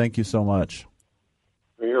ministry. So thank you so much.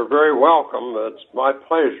 You're very welcome. It's my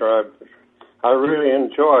pleasure. I really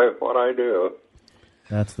enjoy what I do.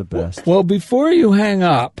 That's the best. Well, before you hang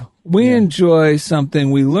up, we enjoy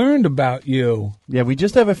something we learned about you. Yeah, we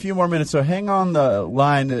just have a few more minutes, so hang on the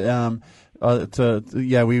line.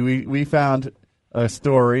 We found a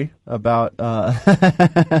story about.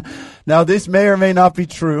 Now, this may or may not be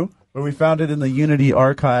true, but we found it in the Unity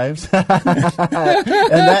archives, and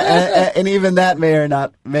even that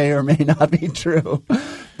may or may not be true.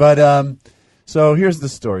 But so here's the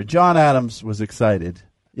story. John Adams was excited,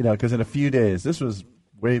 because in a few days, this was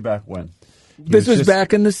way back when. This was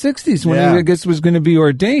back in the 60s when he, I guess, was going to be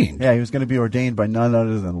ordained. Yeah, he was going to be ordained by none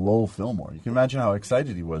other than Lowell Fillmore. You can imagine how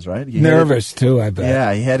excited he was, right? Nervous, too, I bet.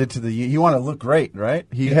 Yeah, he headed to he wanted to look great, right?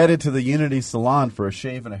 He headed to the Unity Salon for a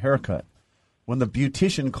shave and a haircut. When the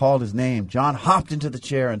beautician called his name, John hopped into the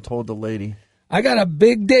chair and told the lady, "I got a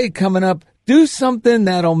big day coming up. Do something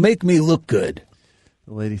that'll make me look good."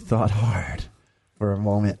 The lady thought hard for a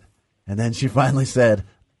moment, and then she finally said,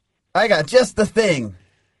 "I got just the thing."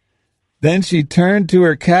 Then she turned to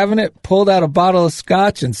her cabinet, pulled out a bottle of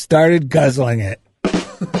scotch, and started guzzling it.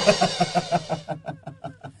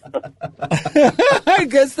 I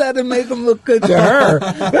guess that'd make them look good to her.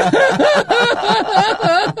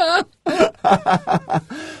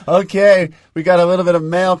 Okay, we got a little bit of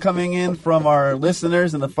mail coming in from our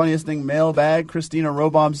listeners in the Funniest Thing mailbag. Christina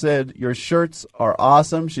Robom said, your shirts are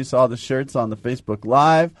awesome. She saw the shirts on the Facebook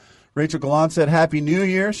Live. Rachel Gallant said, Happy New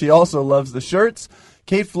Year. She also loves the shirts.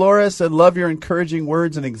 Kate Flores said, love your encouraging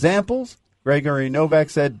words and examples. Gregory Novak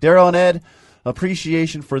said, Daryl and Ed,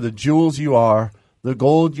 appreciation for the jewels you are, the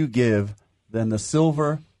gold you give, then the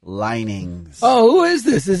silver linings. Oh, who is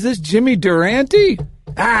this? Is this Jimmy Durante?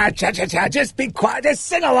 Cha-cha-cha, just be quiet. Just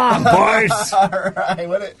sing along, boys. All right.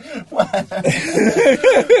 What?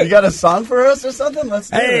 You got a song for us or something? Let's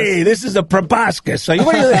do Hey, this is a proboscis. So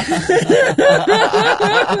what do you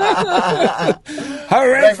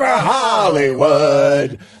Hooray for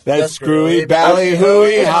Hollywood, that screwy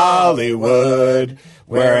ballyhooey Hollywood,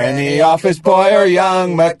 where any office boy or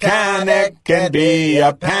young mechanic can be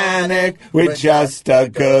a panic with just a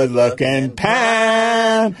good-looking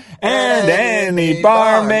pan. And any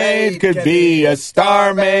barmaid could be a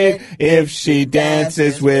star maid if she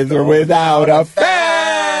dances with or without a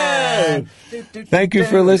fan. Thank you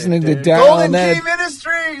for listening to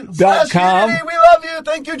DarylAndEd.com. We love you.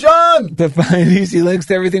 Thank you, John. To find easy links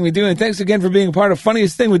to everything we do. And thanks again for being a part of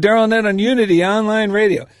Funniest Thing with Daryl and Ed on Unity Online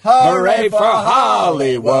Radio. Hooray for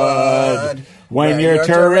Hollywood. When you're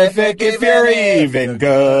terrific, if you're even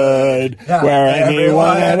good. Where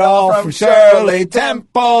anyone at all, from Shirley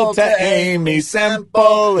Temple to Amy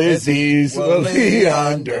Semple, is easily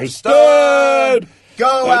understood.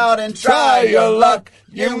 Go out and try your luck.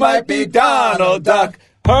 You might be Donald Duck.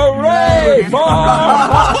 Hooray for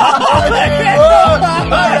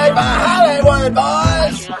Hollywood,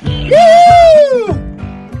 boys! Woo!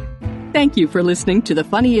 Thank you for listening to The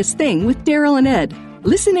Funniest Thing with Daryl and Ed.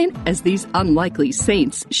 Listen in as these unlikely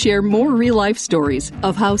saints share more real-life stories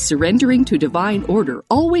of how surrendering to divine order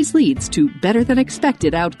always leads to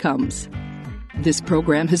better-than-expected outcomes. This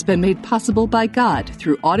program has been made possible by God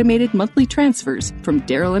through automated monthly transfers from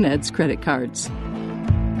Daryl and Ed's credit cards.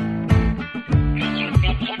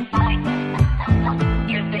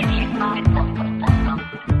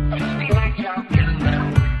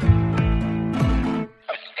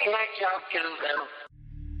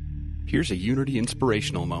 Here's a Unity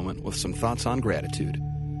inspirational moment with some thoughts on gratitude.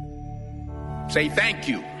 Say thank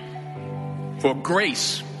you for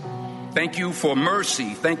grace. Thank you for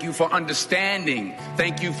mercy. Thank you for understanding.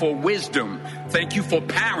 Thank you for wisdom. Thank you for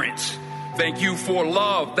parents. Thank you for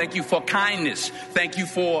love. Thank you for kindness. Thank you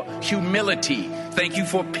for humility. Thank you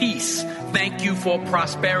for peace. Thank you for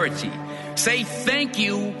prosperity. Say thank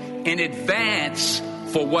you in advance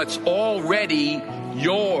for what's already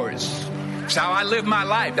yours. That's how I live my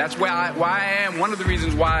life. That's why I am. One of the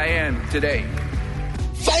reasons why I am today.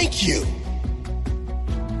 Thank you.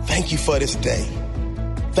 Thank you for this day.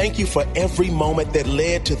 Thank you for every moment that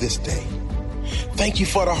led to this day. Thank you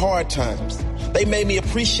for the hard times. They made me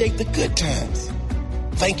appreciate the good times.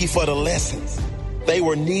 Thank you for the lessons. They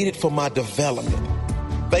were needed for my development.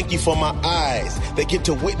 Thank you for my eyes that get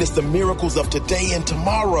to witness the miracles of today and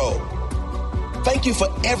tomorrow. Thank you for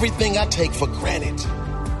everything I take for granted.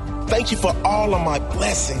 Thank you for all of my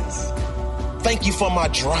blessings. Thank you for my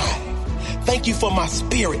drive. Thank you for my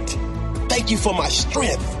spirit. Thank you for my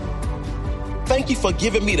strength. Thank you for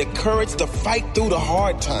giving me the courage to fight through the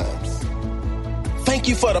hard times. Thank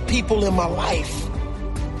you for the people in my life,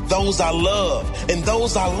 those I love and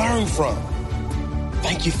those I learn from.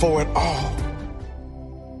 Thank you for it all.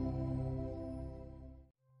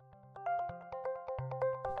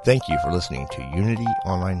 Thank you for listening to Unity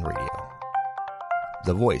Online Radio,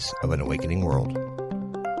 the voice of an awakening world.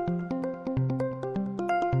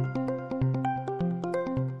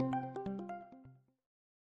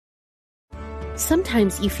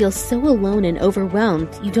 Sometimes you feel so alone and overwhelmed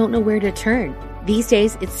you don't know where to turn. These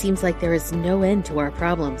days, it seems like there is no end to our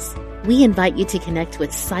problems. We invite you to connect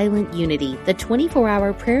with Silent Unity, the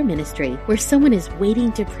 24-hour prayer ministry where someone is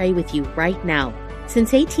waiting to pray with you right now.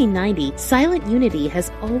 Since 1890, Silent Unity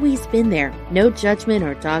has always been there. No judgment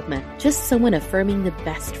or dogma, just someone affirming the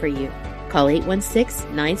best for you. Call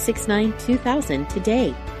 816-969-2000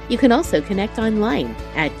 today. You can also connect online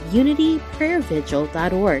at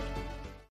unityprayervigil.org.